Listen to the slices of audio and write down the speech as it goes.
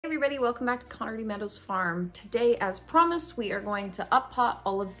everybody, welcome back to Connerty Meadows Farm. Today, as promised, we are going to up-pot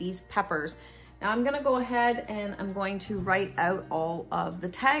all of these peppers. Now I'm gonna go ahead and I'm going to write out all of the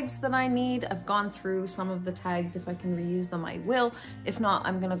tags that I need. I've gone through some of the tags. If I can reuse them, I will. If not,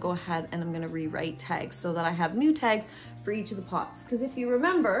 I'm gonna go ahead and I'm gonna rewrite tags so that I have new tags for each of the pots. Because if you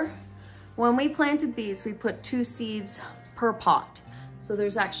remember, when we planted these, we put 2 seeds per pot. So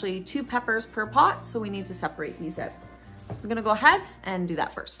there's actually 2 peppers per pot, so we need to separate these out. So we're gonna go ahead and do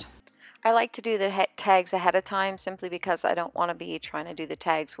that first. I like to do the tags ahead of time simply because I don't want to be trying to do the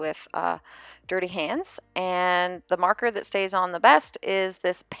tags with dirty hands. And the marker that stays on the best is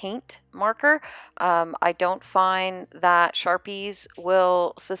this paint marker. I don't find that Sharpies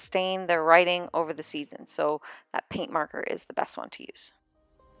will sustain their writing over the season, so that paint marker is the best one to use.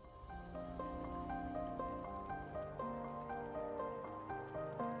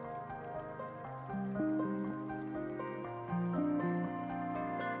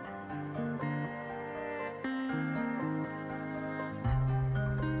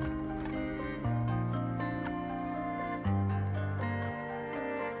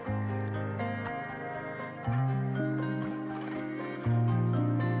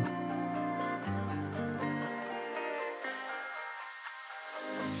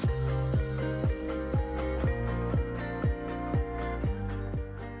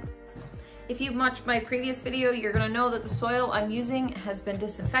 If you've watched my previous video, you're gonna know that the soil I'm using has been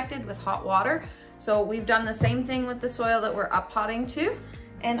disinfected with hot water. So we've done the same thing with the soil that we're up-potting to.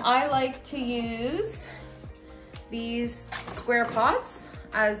 And I like to use these square pots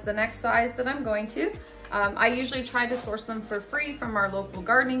as the next size that I'm going to. I usually try to source them for free from our local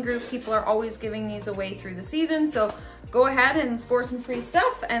gardening group. People are always giving these away through the season. So go ahead and score some free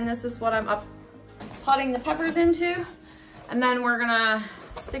stuff. And this is what I'm up-potting the peppers into. And then we're gonna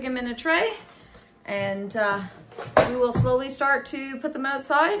stick them in a tray and we will slowly start to put them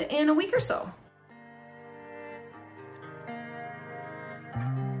outside in a week or so.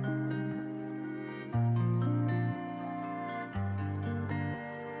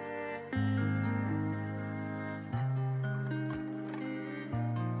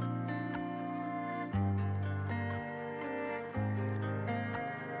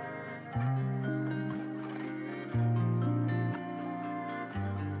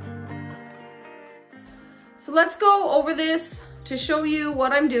 So let's go over this to show you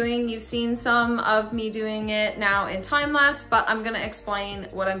what I'm doing. You've seen some of me doing it now in time-lapse, but I'm gonna explain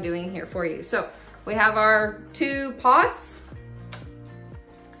what I'm doing here for you. So we have our 2 pots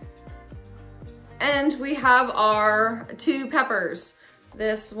and we have our 2 peppers.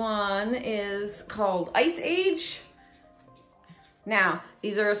 This one is called Ice Age. Now,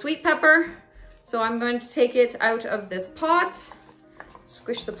 these are a sweet pepper. So I'm going to take it out of this pot,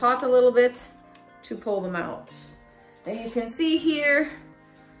 squish the pot a little bit, to pull them out. And you can see here,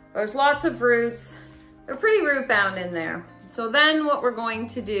 there's lots of roots. They're pretty root bound in there. So then what we're going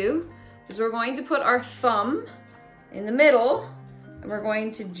to do is we're going to put our thumb in the middle and we're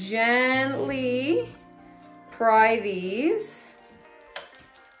going to gently pry these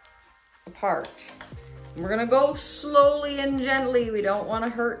apart. And we're gonna go slowly and gently. We don't wanna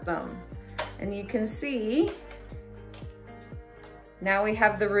hurt them. And you can see, now we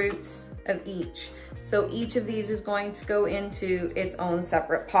have the roots of each. So each of these is going to go into its own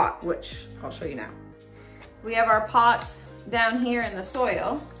separate pot, which I'll show you now. We have our pots down here in the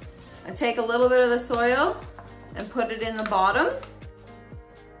soil. I take a little bit of the soil and put it in the bottom.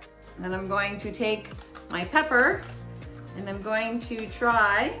 And then I'm going to take my pepper and I'm going to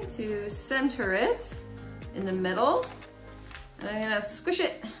try to center it in the middle. And I'm gonna squish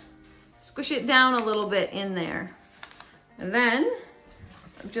it down a little bit in there. And then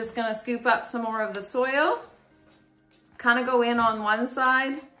I'm just gonna scoop up some more of the soil, kind of go in on one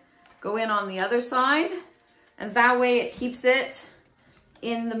side, go in on the other side, and that way it keeps it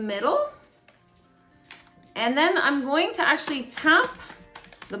in the middle. And then I'm going to actually tap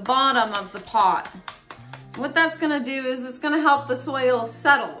the bottom of the pot. What that's gonna do is it's gonna help the soil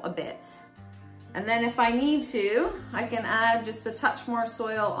settle a bit. And then if I need to, I can add just a touch more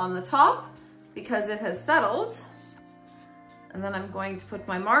soil on the top because it has settled. And then I'm going to put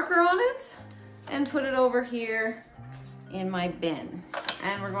my marker on it and put it over here in my bin.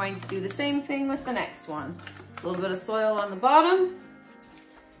 And we're going to do the same thing with the next one. A little bit of soil on the bottom,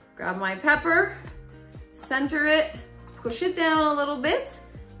 grab my pepper, center it, push it down a little bit,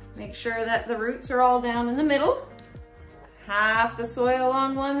 make sure that the roots are all down in the middle. Half the soil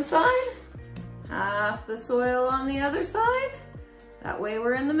on one side, half the soil on the other side. That way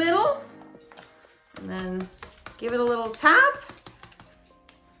we're in the middle. And then give it a little tap,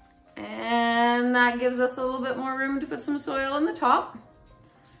 and that gives us a little bit more room to put some soil in the top.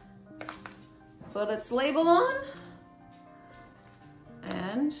 put its label on,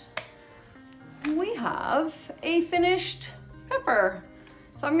 and we have a finished pepper.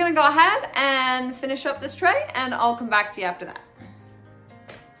 So I'm gonna go ahead and finish up this tray, and I'll come back to you after that.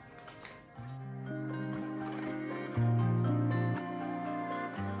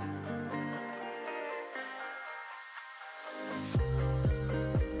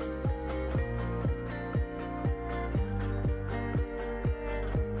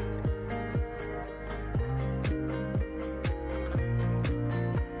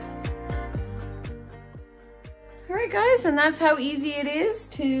 All right guys, and that's how easy it is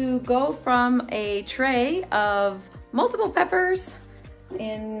to go from a tray of multiple peppers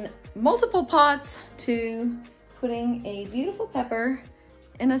in multiple pots to putting a beautiful pepper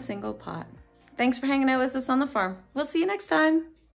in a single pot. Thanks for hanging out with us on the farm. We'll see you next time.